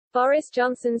Boris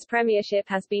Johnson's premiership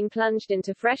has been plunged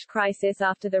into fresh crisis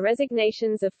after the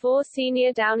resignations of 4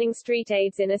 senior Downing Street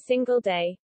aides in a single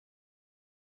day.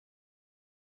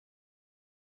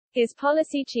 His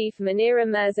policy chief Munira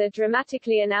Mirza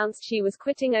dramatically announced she was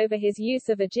quitting over his use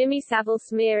of a Jimmy Savile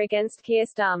smear against Keir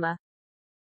Starmer.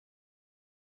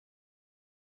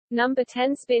 Number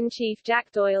 10 spin chief Jack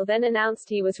Doyle then announced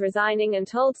he was resigning and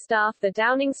told staff the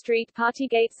Downing Street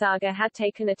Partygate saga had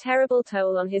taken a terrible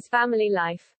toll on his family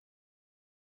life.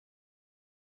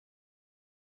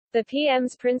 The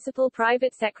PM's principal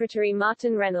private secretary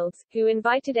Martin Reynolds, who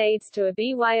invited aides to a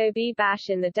BYOB bash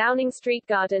in the Downing Street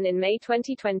garden in May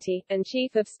 2020, and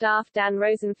Chief of Staff Dan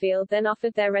Rosenfield then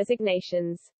offered their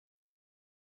resignations.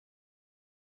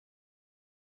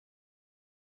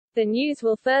 The news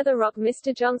will further rock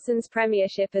Mr. Johnson's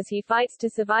premiership as he fights to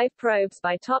survive probes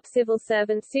by top civil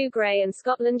servant Sue Gray and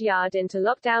Scotland Yard into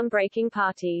lockdown-breaking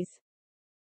parties.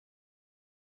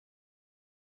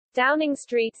 Downing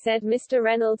Street said Mr.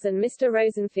 Reynolds and Mr.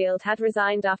 Rosenfield had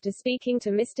resigned after speaking to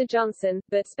Mr. Johnson,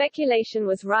 but speculation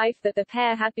was rife that the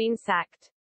pair had been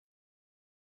sacked.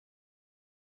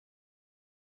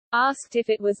 Asked if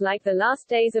it was like the last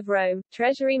days of Rome,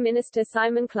 Treasury Minister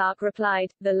Simon Clarke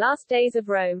replied, "The last days of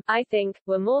Rome, I think,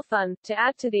 were more fun." To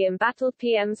add to the embattled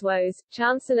PM's woes,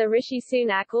 Chancellor Rishi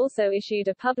Sunak also issued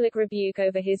a public rebuke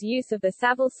over his use of the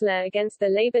Savile slur against the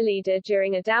Labour leader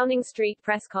during a Downing Street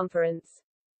press conference.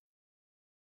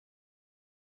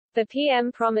 The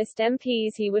PM promised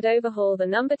MPs he would overhaul the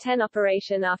Number 10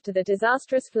 operation after the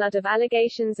disastrous flood of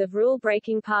allegations of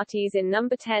rule-breaking parties in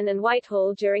Number 10 and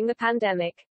Whitehall during the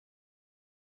pandemic.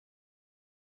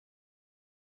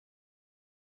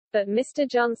 But Mr.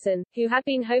 Johnson, who had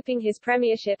been hoping his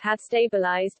premiership had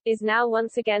stabilized, is now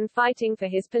once again fighting for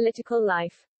his political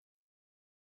life.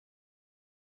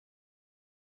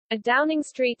 A Downing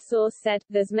Street source said,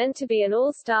 "There's meant to be an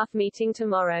all-staff meeting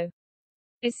tomorrow.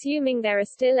 Assuming there are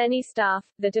still any staff,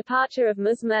 the departure of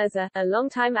Ms. Mirza, a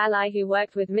longtime ally who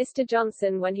worked with Mr.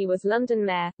 Johnson when he was London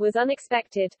mayor, was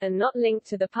unexpected, and not linked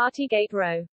to the Partygate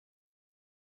row."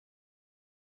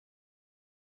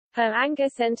 Her anger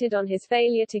centered on his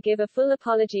failure to give a full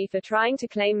apology for trying to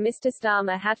claim Mr.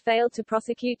 Starmer had failed to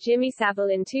prosecute Jimmy Savile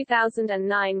in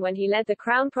 2009 when he led the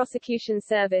Crown Prosecution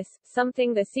Service,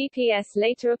 something the CPS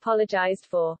later apologized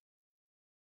for.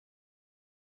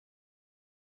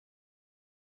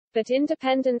 But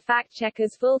independent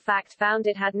fact-checkers Full Fact found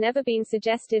it had never been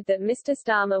suggested that Mr.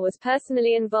 Starmer was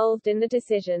personally involved in the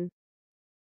decision.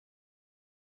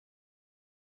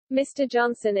 Mr.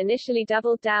 Johnson initially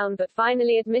doubled down but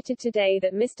finally admitted today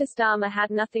that Mr. Starmer had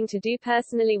nothing to do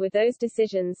personally with those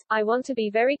decisions. "I want to be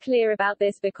very clear about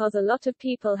this because a lot of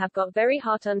people have got very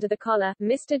hot under the collar,"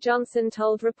 Mr. Johnson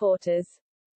told reporters.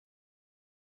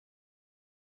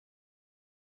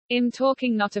 "I'm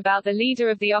talking not about the leader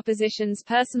of the opposition's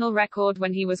personal record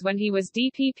when he was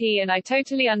DPP, and I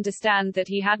totally understand that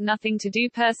he had nothing to do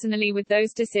personally with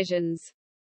those decisions.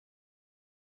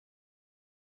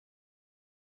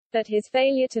 But his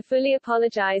failure to fully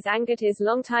apologize angered his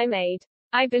longtime aide.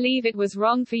 I believe it was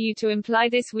wrong for you to imply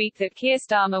this week that Keir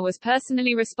Starmer was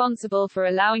personally responsible for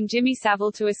allowing Jimmy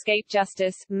Savile to escape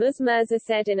justice," Ms. Mirza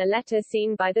said in a letter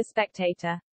seen by The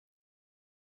Spectator.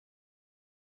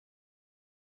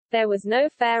 There was no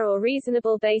fair or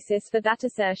reasonable basis for that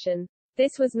assertion.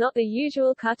 This was not the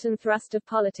usual cut and thrust of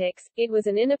politics, it was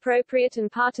an inappropriate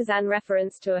and partisan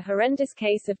reference to a horrendous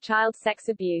case of child sex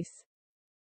abuse.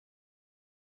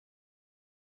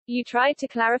 You tried to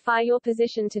clarify your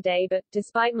position today but,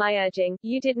 despite my urging,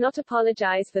 you did not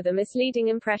apologize for the misleading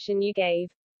impression you gave.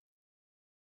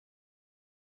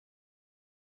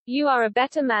 You are a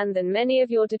better man than many of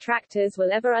your detractors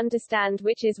will ever understand,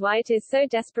 which is why it is so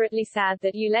desperately sad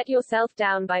that you let yourself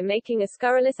down by making a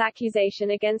scurrilous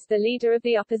accusation against the leader of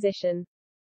the opposition.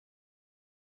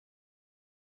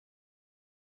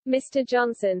 Mr.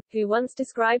 Johnson, who once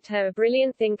described her a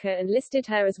brilliant thinker and listed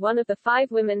her as one of the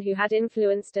 5 women who had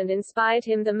influenced and inspired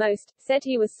him the most, said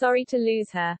he was sorry to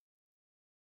lose her.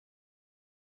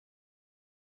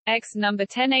 Number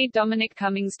 10 aide Dominic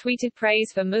Cummings tweeted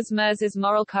praise for Ms. Mirza's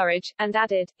moral courage, and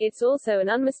added, "It's also an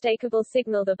unmistakable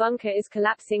signal the bunker is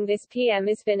collapsing, this PM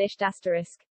is finished."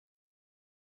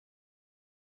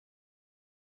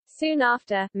 Soon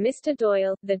after, Mr.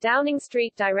 Doyle, the Downing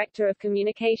Street Director of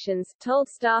Communications, told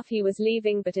staff he was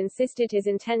leaving but insisted his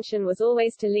intention was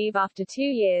always to leave after 2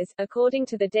 years. According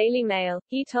to the Daily Mail,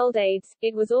 he told aides,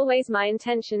 "It was always my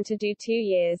intention to do 2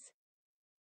 years.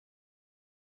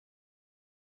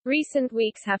 Recent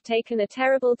weeks have taken a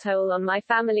terrible toll on my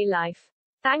family life.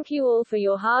 Thank you all for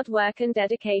your hard work and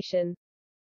dedication."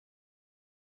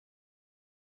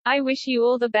 I wish you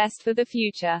all the best for the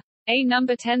future. A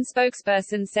Number 10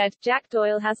 spokesperson said, Jack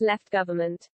Doyle has left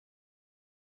government.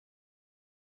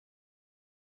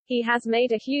 He has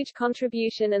made a huge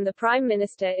contribution and the Prime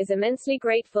Minister is immensely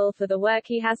grateful for the work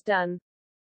he has done.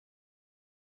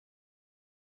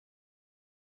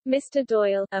 Mr.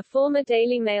 Doyle, a former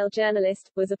Daily Mail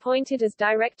journalist, was appointed as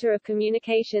Director of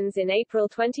Communications in April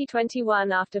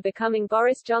 2021 after becoming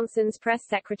Boris Johnson's press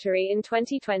secretary in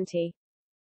 2020.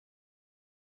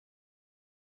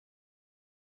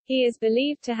 He is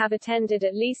believed to have attended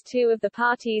at least 2 of the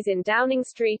parties in Downing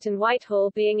Street and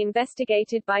Whitehall being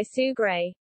investigated by Sue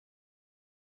Gray.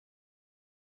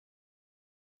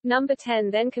 Number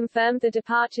 10 then confirmed the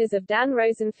departures of Dan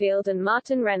Rosenfield and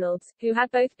Martin Reynolds, who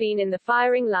had both been in the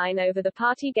firing line over the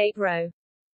Partygate row.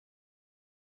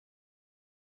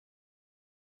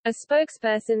 A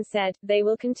spokesperson said, they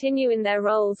will continue in their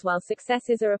roles while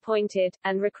successors are appointed,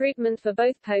 and recruitment for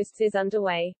both posts is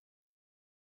underway.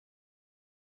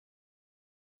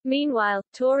 Meanwhile,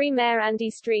 Tory Mayor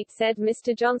Andy Street said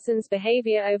Mr. Johnson's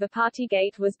behaviour over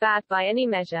Partygate was bad by any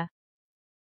measure.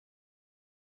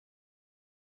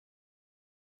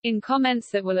 in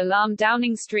comments that will alarm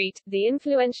Downing Street, the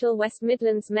influential West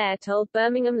Midlands mayor told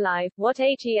Birmingham Live, what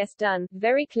HES done,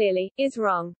 very clearly, is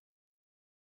wrong.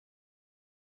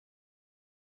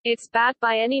 It's bad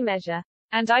by any measure.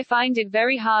 And I find it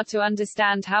very hard to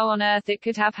understand how on earth it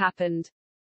could have happened.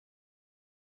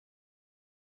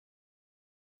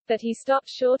 But he stopped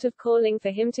short of calling for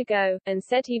him to go, and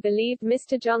said he believed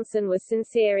Mr. Johnson was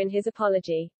sincere in his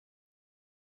apology.